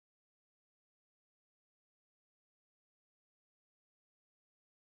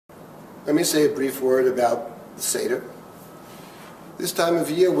Let me say a brief word about the Seder. This time of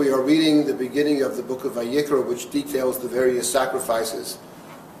year we are reading the beginning of the book of Vayikra, which details the various sacrifices,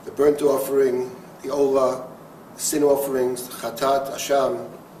 the burnt offering, the olah, the sin offerings, the chatat, asham,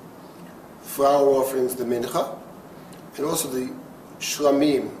 the flour offerings, the mincha, and also the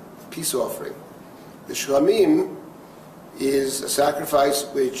shlamim, the peace offering. The shlamim is a sacrifice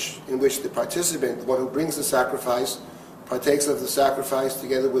in which the participant, the one who brings the sacrifice, partakes of the sacrifice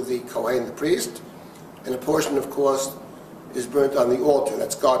together with the Kohen, the priest, and a portion, of course, is burnt on the altar.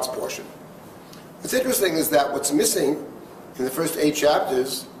 That's God's portion. What's interesting is that what's missing in the first 8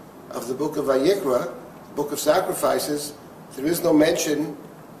 chapters of the book of Vayikra, the book of sacrifices, there is no mention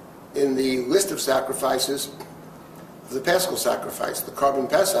in the list of sacrifices of the Paschal sacrifice, the Korban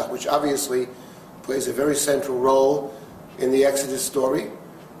Pesach, which obviously plays a very central role in the Exodus story.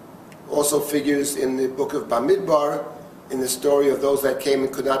 Also figures in the book of Bamidbar, in the story of those that came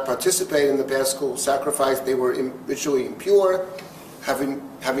and could not participate in the Paschal sacrifice. They were ritually impure, having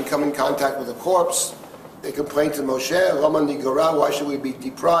come in contact with a corpse. They complained to Moshe, Lama Nigara, why should we be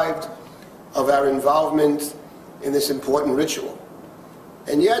deprived of our involvement in this important ritual?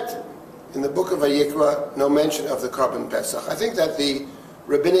 And yet, in the book of Vayikra, no mention of the Korban Pesach. I think that the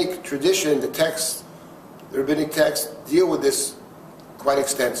rabbinic tradition, the rabbinic texts deal with this quite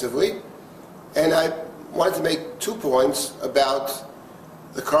extensively. And I wanted to make 2 points about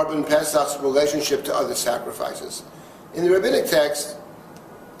the Korban Pesach's relationship to other sacrifices. In the rabbinic text,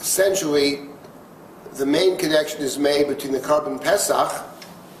 essentially, the main connection is made between the Korban Pesach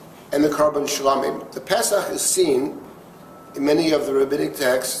and the Korban Shlamim. The Pesach is seen in many of the rabbinic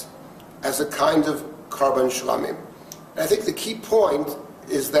texts as a kind of Korban Shlamim. And I think the key point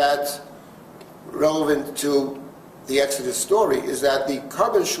is that, relevant to the Exodus story, is that the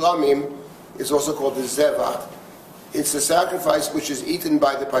Korban Shlamim is also called the Zevah. It's a sacrifice which is eaten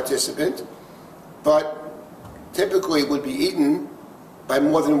by the participant, but typically would be eaten by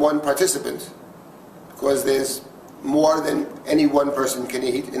more than one participant, because there's more than any one person can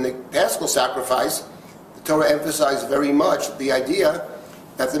eat. In the Paschal sacrifice, the Torah emphasized very much the idea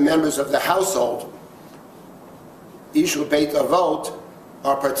that the members of the household, Ishul Beit Avot,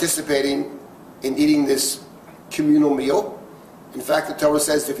 are participating in eating this communal meal. In fact, the Torah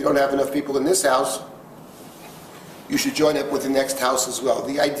says if you don't have enough people in this house, you should join up with the next house as well.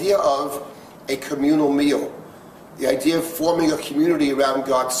 The idea of a communal meal, the idea of forming a community around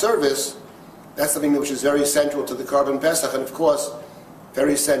God's service, that's something which is very central to the Korban Pesach, and of course,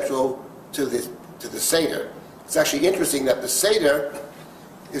 very central to the Seder. It's actually interesting that the Seder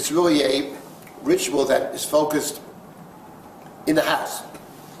is really a ritual that is focused in the house.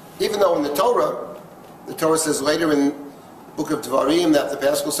 Even though in the Torah says later in the book of Devarim that the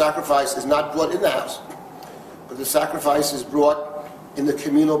Paschal sacrifice is not brought in the house, but the sacrifice is brought in the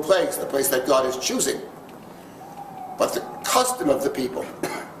communal place, the place that God is choosing. But the custom of the people,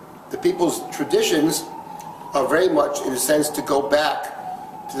 the people's traditions, are very much, in a sense, to go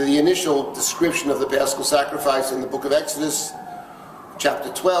back to the initial description of the Paschal sacrifice in the book of Exodus,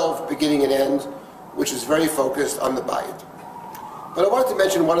 chapter 12, beginning and end, which is very focused on the Bayit. But I wanted to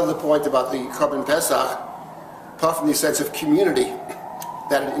mention one other point about the Korban Pesach, apart from the sense of community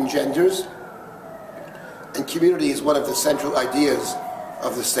that it engenders. And community is one of the central ideas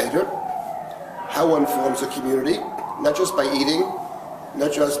of the Seder. How one forms a community, not just by eating,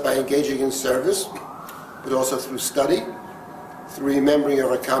 not just by engaging in service, but also through study, through remembering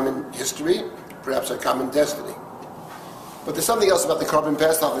of our common history, perhaps our common destiny. But there's something else about the Korban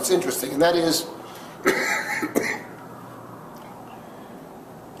Pesach that's interesting, and that is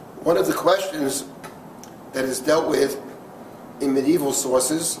one of the questions that is dealt with in medieval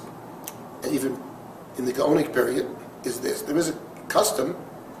sources, and even in the Gaonic period, is this. There is a custom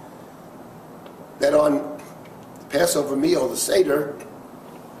that on the Passover meal, the Seder,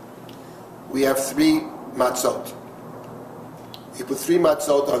 we have 3 matzot. You put 3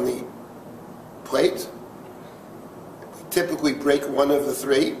 matzot on the plate. We typically break one of the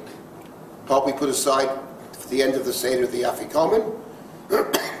 3. Part we put aside for the end of the Seder, the Afikomen.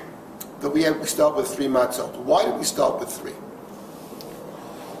 But we start with 3 matzot. Why do we start with 3?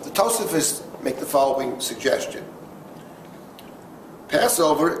 The Tosafos make the following suggestion.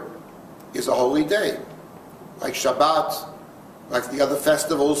 Passover is a holy day, like Shabbat, like the other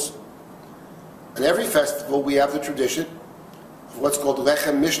festivals. And every festival we have the tradition of what's called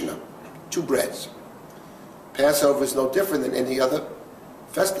Lechem Mishnah, 2 breads. Passover is no different than any other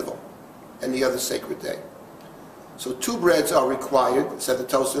festival, any other sacred day. So 2 breads are required, said the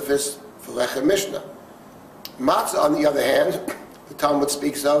Tosafos, for Lechem Mishnah. Matzah, on the other hand, the Talmud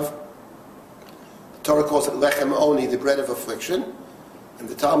speaks of, the Torah calls it Lechem Oni, the bread of affliction. And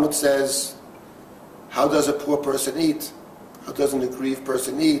the Talmud says, how does a poor person eat? How doesn't a grieved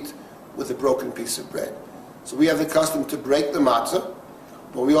person eat with a broken piece of bread? So we have the custom to break the matzah,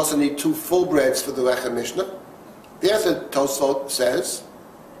 but we also need 2 full breads for the Lechem Mishnah. Therefore, Tosfot says,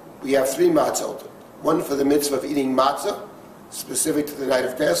 we have 3 matzot. 1 for the mitzvah of eating matzah, specific to the night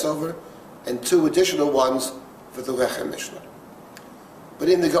of Passover, and 2 additional ones for the Lechem Mishnah. But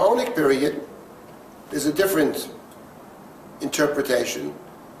in the Gaonic period, there's a different interpretation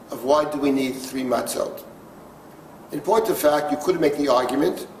of why do we need 3 matzot. In point of fact, you could make the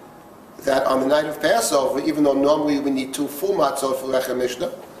argument that on the night of Passover, even though normally we need 2 full matzot for Lechem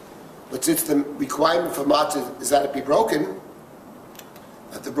Mishnah, but since the requirement for matzah is that it be broken,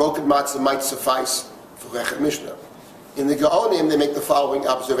 that the broken matzah might suffice for Lechem Mishnah. In the Gaonim, they make the following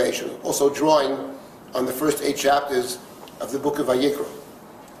observation, also drawing on the first 8 chapters of the book of Vayikra.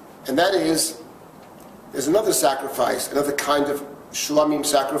 And that is, there's another sacrifice, another kind of shlamim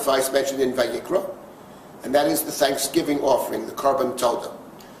sacrifice mentioned in Vayikra, and that is the Thanksgiving offering, the Karban Todah.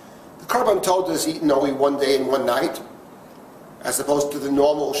 The Karban Todah is eaten only 1 day and 1 night, as opposed to the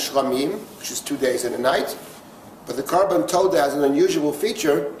normal shlamim, which is 2 days and a night. But the Karban Todah has an unusual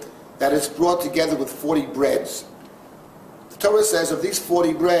feature that it's brought together with 40 breads. The Torah says of these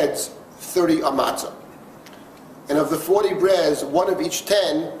 40 breads, 30 are matzah. And of the 40 breads, 1 of each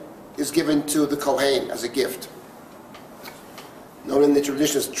 10 is given to the Kohen as a gift, known in the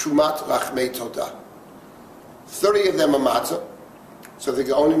tradition as Trumat Rachmei Todah. 30 of them are matzah. So the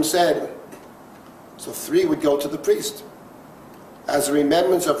Gaonim said, so 3 would go to the priest. As a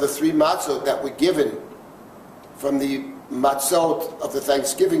remembrance of the 3 matzot that were given from the matzot of the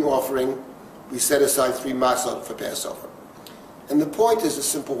Thanksgiving offering, we set aside 3 matzot for Passover. And the point is a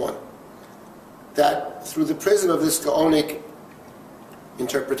simple one, that through the prism of this Gaonic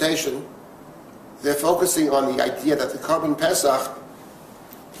interpretation, they're focusing on the idea that the Karban Pesach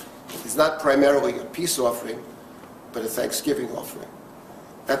is not primarily a peace offering, but a Thanksgiving offering.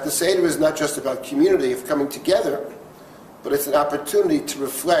 That the Seder is not just about community of coming together, but it's an opportunity to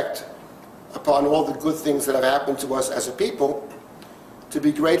reflect upon all the good things that have happened to us as a people, to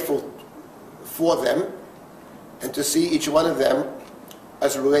be grateful for them, and to see each one of them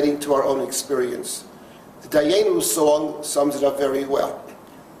as relating to our own experience. The Dayenu song sums it up very well.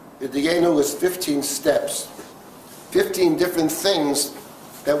 The Dayenu is 15 steps, 15 different things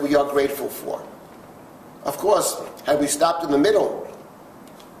that we are grateful for. Of course, had we stopped in the middle,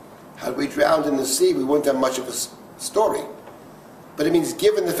 had we drowned in the sea, we wouldn't have much of a story. But it means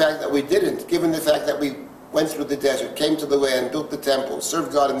given the fact that we didn't, given the fact that we went through the desert, came to the land, built the temple,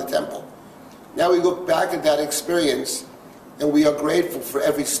 served God in the temple, now we look back at that experience and we are grateful for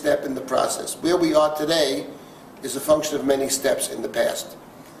every step in the process. Where we are today is a function of many steps in the past.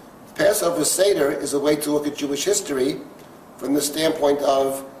 The Passover Seder is a way to look at Jewish history from the standpoint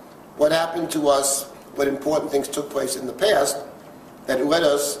of what happened to us, what important things took place in the past that led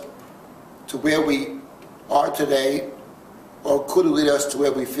us to where we are today, or could lead us to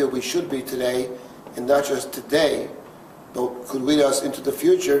where we feel we should be today, and not just today, but could lead us into the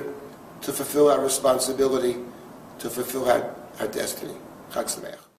future to fulfill our responsibility, to fulfill our destiny. Chag Sameach.